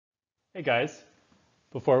Hey guys,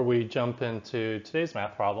 before we jump into today's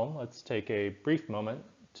math problem, let's take a brief moment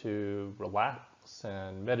to relax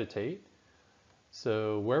and meditate.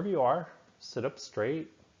 So wherever you are, sit up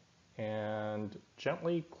straight and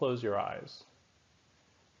gently close your eyes.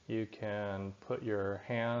 You can put your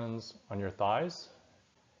hands on your thighs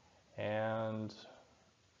and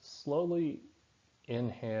slowly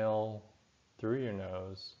inhale through your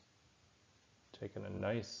nose, taking a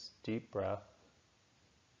nice deep breath.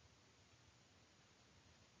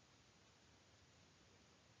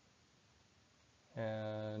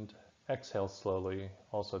 And exhale slowly,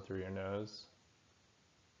 also through your nose.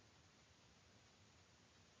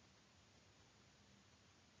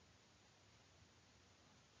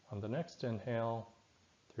 On the next inhale,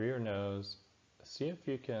 through your nose, see if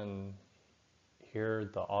you can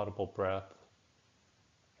hear the audible breath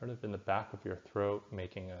sort of in the back of your throat,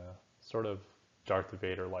 making a sort of Darth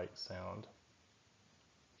Vader-like sound.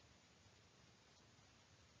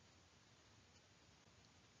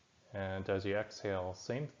 And as you exhale,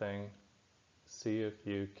 same thing. See if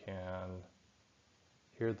you can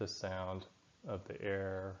hear the sound of the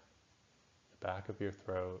air, the back of your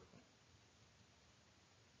throat.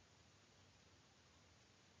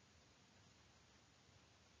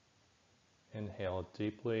 Inhale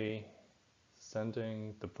deeply,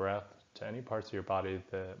 sending the breath to any parts of your body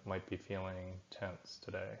that might be feeling tense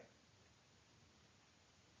today.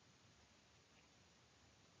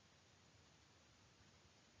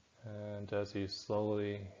 And as you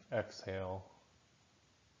slowly exhale,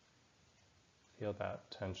 feel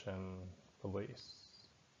that tension release.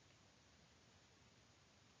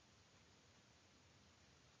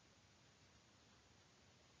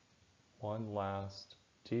 One last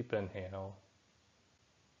deep inhale.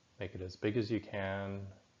 Make it as big as you can.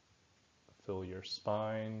 Feel your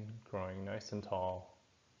spine growing nice and tall.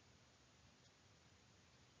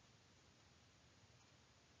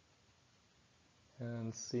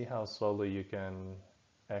 And see how slowly you can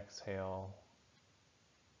exhale,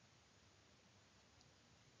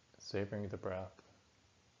 savoring the breath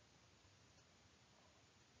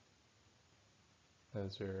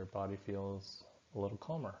as your body feels a little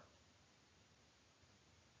calmer.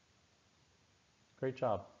 Great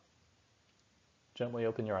job. Gently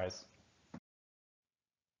open your eyes.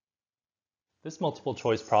 This multiple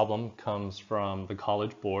choice problem comes from the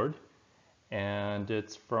College Board, and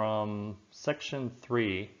it's from section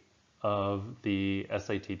 3 of the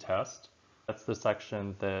SAT test. That's the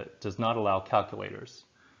section that does not allow calculators.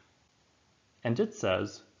 And it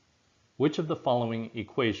says, which of the following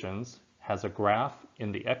equations has a graph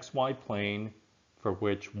in the xy plane for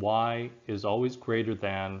which y is always greater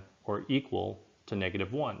than or equal to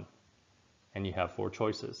 -1? And you have 4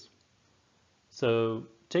 choices. So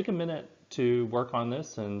take a minute to work on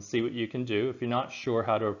this and see what you can do. If you're not sure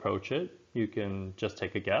how to approach it, you can just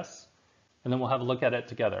take a guess, and then we'll have a look at it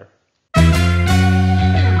together.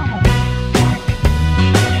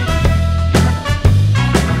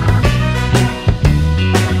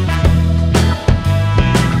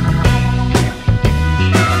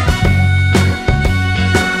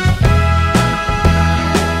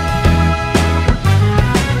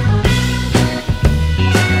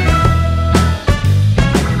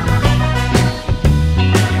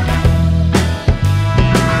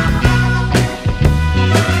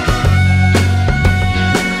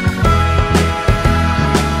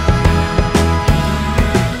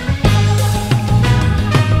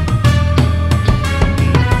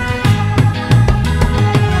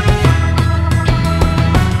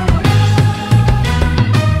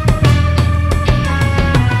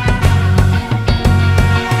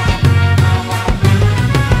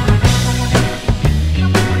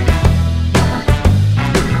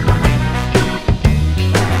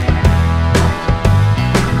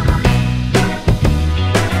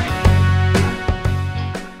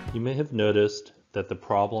 You may have noticed that the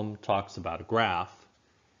problem talks about a graph,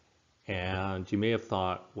 and you may have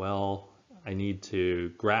thought, well, I need to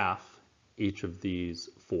graph each of these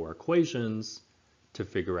 4 equations to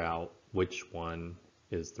figure out which one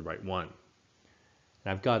is the right one.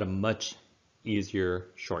 And I've got a much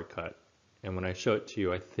easier shortcut, and when I show it to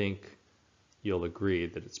you, I think you'll agree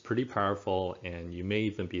that it's pretty powerful, and you may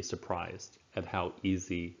even be surprised at how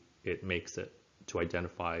easy it makes it to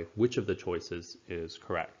identify which of the choices is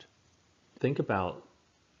correct. Think about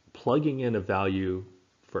plugging in a value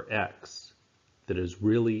for x that is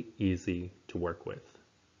really easy to work with.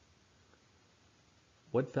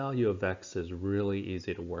 What value of x is really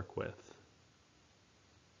easy to work with?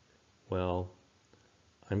 Well,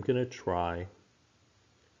 I'm going to try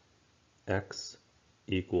x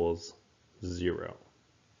equals 0,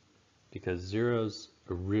 because 0's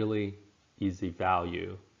a really easy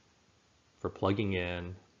value for plugging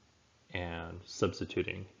in and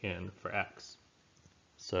substituting in for x.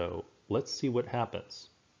 So let's see what happens.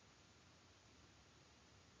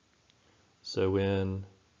 So in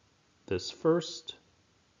this first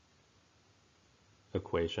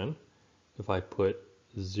equation, if I put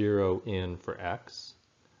 0 in for x,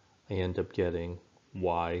 I end up getting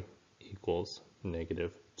y equals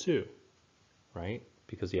 -2, right?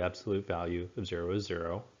 Because the absolute value of 0 is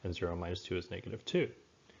 0, and 0 minus 2 is -2.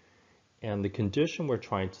 And the condition we're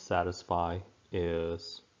trying to satisfy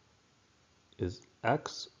is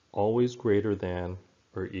x always greater than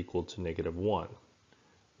or equal to -1?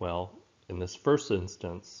 Well, in this first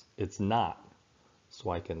instance, it's not. So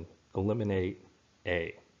I can eliminate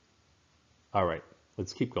a. All right,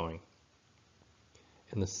 let's keep going.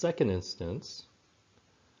 In the second instance,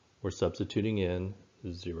 we're substituting in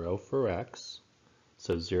 0 for x.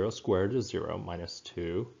 So 0 squared is 0 minus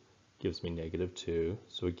 2 gives me -2.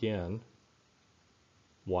 So again,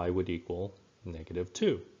 y would equal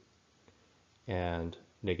 -2. And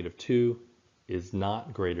 -2 is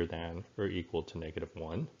not greater than or equal to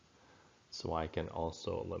 -1. So I can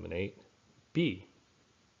also eliminate b.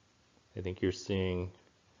 I think you're seeing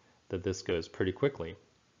that this goes pretty quickly.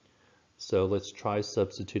 So let's try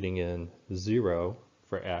substituting in 0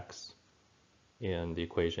 for x in the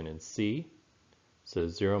equation in C. So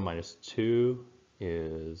 0 minus 2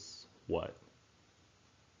 is what?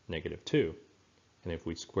 -2. And if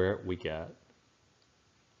we square it, we get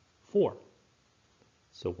 4.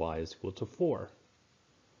 So y is equal to 4.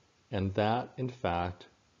 And that, in fact,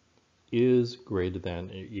 is greater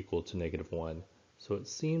than or equal to -1. So it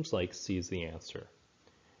seems like C is the answer.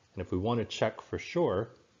 And if we want to check for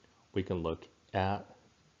sure, we can look at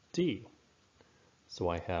D. So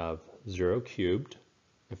I have 0 cubed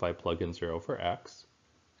if I plug in 0 for x,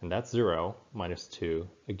 and that's 0 minus 2,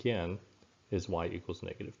 again, is y equals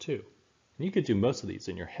 -2. And you could do most of these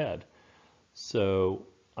in your head. So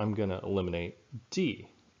I'm going to eliminate D.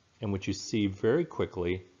 And what you see very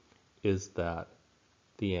quickly is that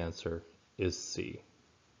the answer is C.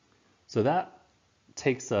 So that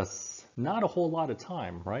takes us not a whole lot of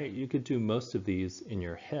time, right? You could do most of these in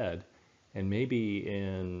your head, and maybe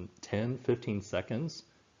in 10, 15 seconds,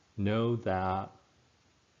 know that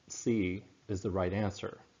C is the right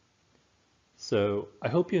answer. So I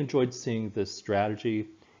hope you enjoyed seeing this strategy.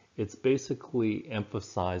 It's basically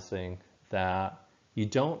emphasizing that you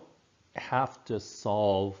don't have to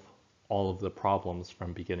solve all of the problems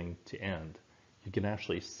from beginning to end. You can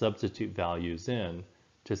actually substitute values in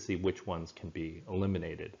to see which ones can be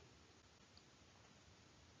eliminated.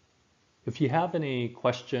 If you have any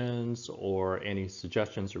questions or any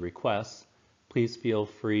suggestions or requests, please feel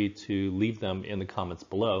free to leave them in the comments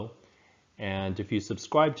below. And if you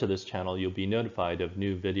subscribe to this channel, you'll be notified of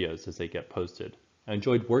new videos as they get posted. I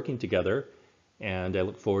enjoyed working together, and I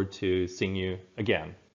look forward to seeing you again.